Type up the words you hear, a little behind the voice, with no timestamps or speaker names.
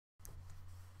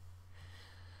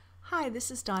Hi,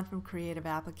 this is Dawn from Creative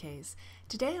Appliques.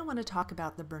 Today I want to talk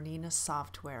about the Bernina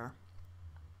software.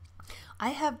 I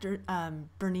have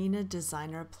Bernina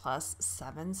Designer Plus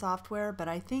 7 software, but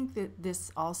I think that this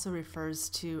also refers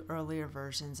to earlier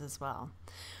versions as well.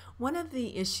 One of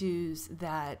the issues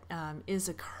that is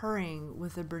occurring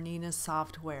with the Bernina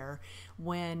software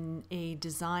when a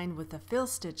design with a fill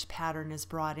stitch pattern is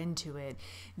brought into it,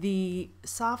 the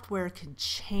software can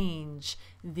change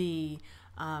the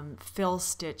fill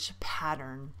stitch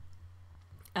pattern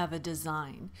of a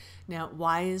design. Now,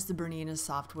 why is the Bernina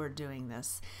software doing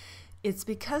this? It's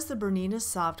because the Bernina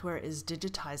software is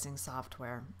digitizing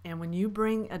software, and when you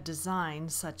bring a design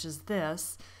such as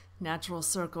this natural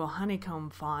circle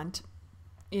honeycomb font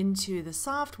into the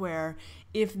software,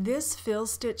 if this fill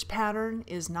stitch pattern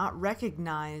is not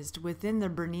recognized within the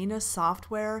Bernina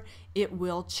software, it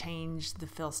will change the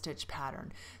fill stitch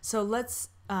pattern. So let's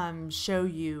show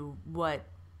you what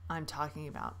I'm talking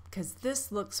about, because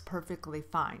this looks perfectly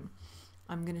fine.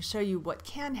 I'm going to show you what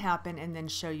can happen and then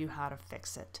show you how to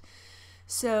fix it.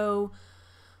 So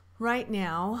right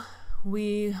now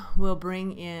we will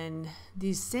bring in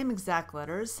these same exact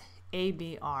letters, A,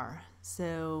 B, R.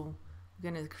 So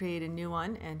we're going to create a new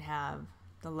one and have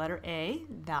the letter A.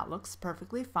 That looks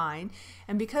perfectly fine.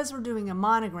 And because we're doing a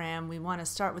monogram, we want to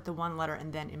start with the one letter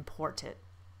and then import it.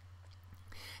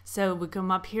 So we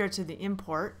come up here to the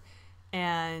import,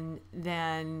 and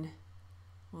then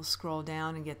we'll scroll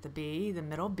down and get the B, the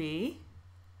middle B.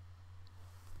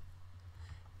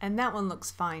 And that one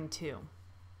looks fine too.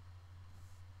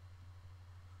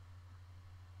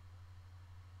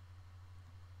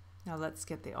 Now let's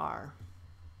get the R.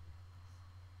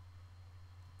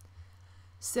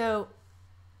 So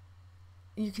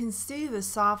you can see the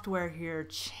software here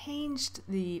changed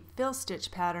the fill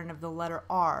stitch pattern of the letter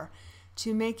R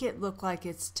to make it look like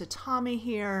it's tatami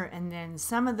here, and then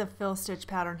some of the fill stitch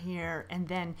pattern here, and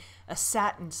then a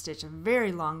satin stitch, a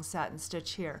very long satin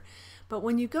stitch here. But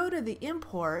when you go to the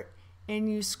import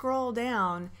and you scroll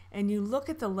down and you look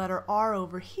at the letter R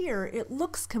over here, it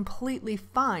looks completely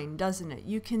fine, doesn't it?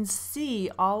 You can see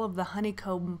all of the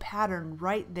honeycomb pattern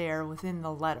right there within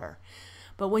the letter.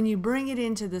 But when you bring it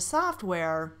into the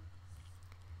software,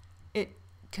 it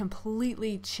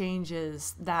completely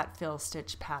changes that fill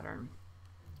stitch pattern.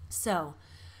 So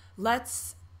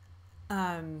let's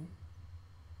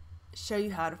show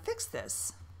you how to fix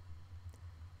this.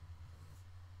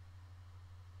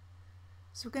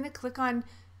 So we're going to click on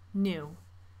New.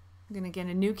 I'm going to get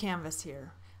a new canvas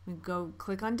here. We go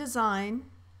click on Design,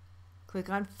 click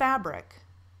on Fabric,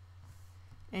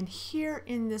 and here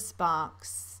in this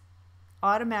box,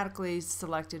 automatically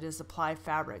selected is Apply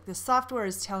Fabric. The software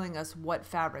is telling us what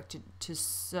fabric to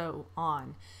sew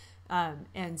on.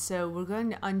 And so we're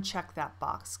going to uncheck that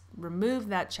box, remove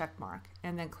that check mark,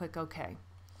 and then click OK.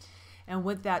 And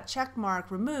with that check mark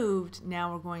removed,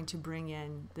 now we're going to bring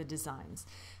in the designs.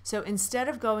 So instead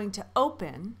of going to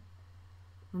open,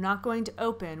 we're not going to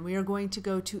open, we are going to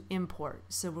go to import.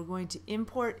 So we're going to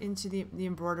import into the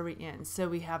embroidery in. So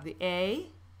we have the A,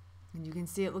 and you can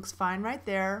see it looks fine right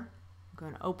there. I'm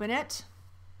going to open it.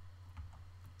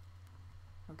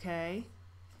 Okay.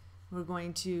 We're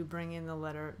going to bring in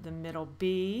the middle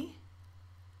B.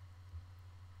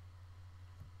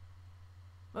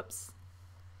 Whoops.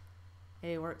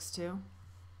 A works too.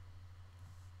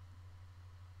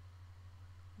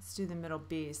 Let's do the middle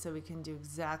B so we can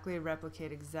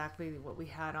replicate exactly what we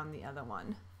had on the other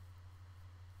one.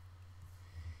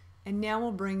 And now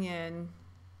we'll bring in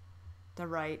the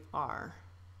right R.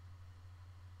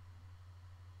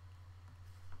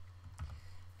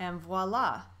 And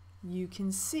voila! You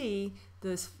can see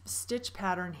this stitch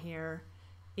pattern here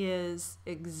is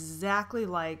exactly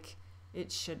like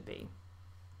it should be.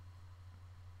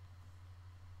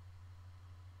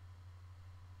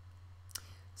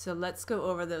 So let's go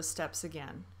over those steps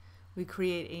again. We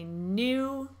create a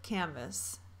new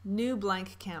canvas, new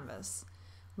blank canvas.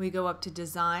 We go up to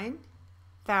Design,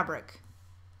 Fabric.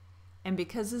 And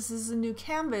because this is a new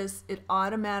canvas, it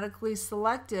automatically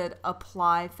selected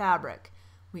Apply Fabric.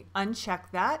 We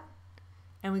uncheck that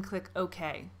and we click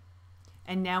OK.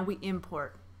 And now we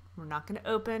import. We're not going to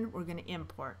open, we're going to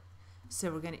import.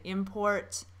 So we're going to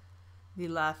import the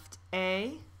left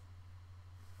A.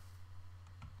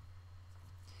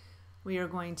 We are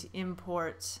going to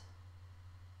import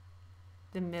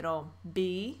the middle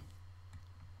B.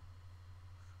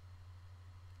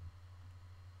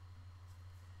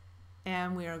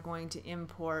 And we are going to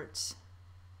import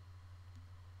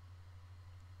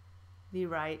the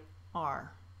right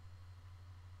R.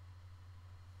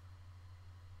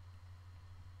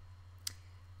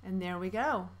 And there we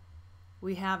go.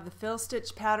 We have the fill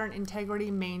stitch pattern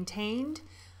integrity maintained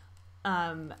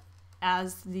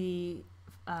as the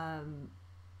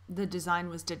design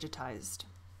was digitized.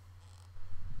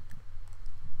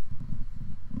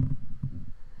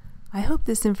 I hope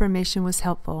this information was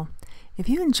helpful. If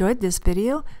you enjoyed this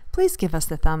video, please give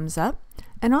us a thumbs up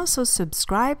and also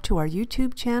subscribe to our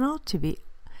YouTube channel to be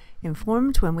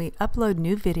informed when we upload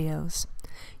new videos.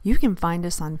 You can find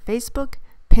us on Facebook,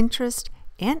 Pinterest,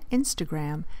 and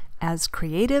Instagram as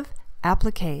Creative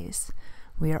Appliques.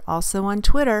 We are also on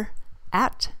Twitter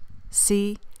at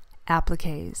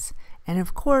 @Appliques. And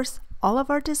of course, all of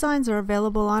our designs are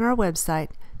available on our website,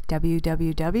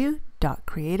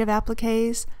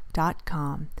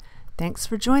 www.creativeappliques.com. Thanks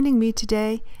for joining me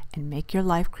today, and make your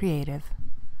life creative.